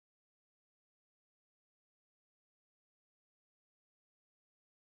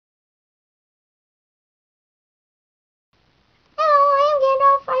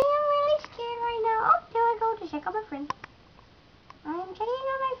check on my friends. I'm checking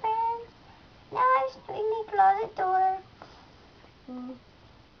on my friends. Now I'm shutting the closet door.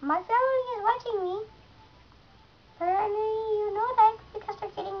 My family is watching me. Apparently you know that because they're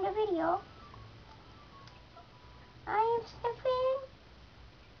getting the video. I am sniffing.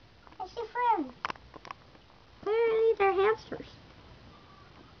 I see friends. Apparently they're hamsters.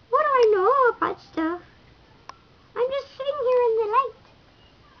 What do I know about stuff? I'm just sitting here in the light.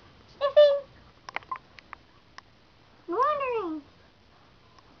 Sniffing. Wondering.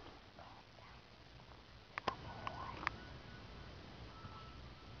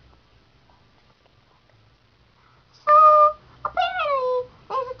 So, apparently,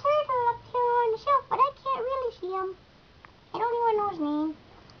 there's a turtle up here on the shelf, but I can't really see him. I don't even know his name.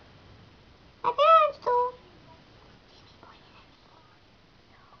 My parents do.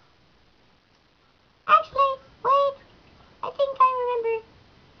 Actually, wait. I think I remember.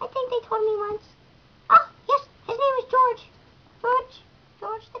 I think they told me once. Oh, yes, his name is George.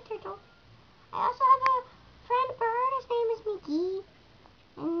 George the turtle. I also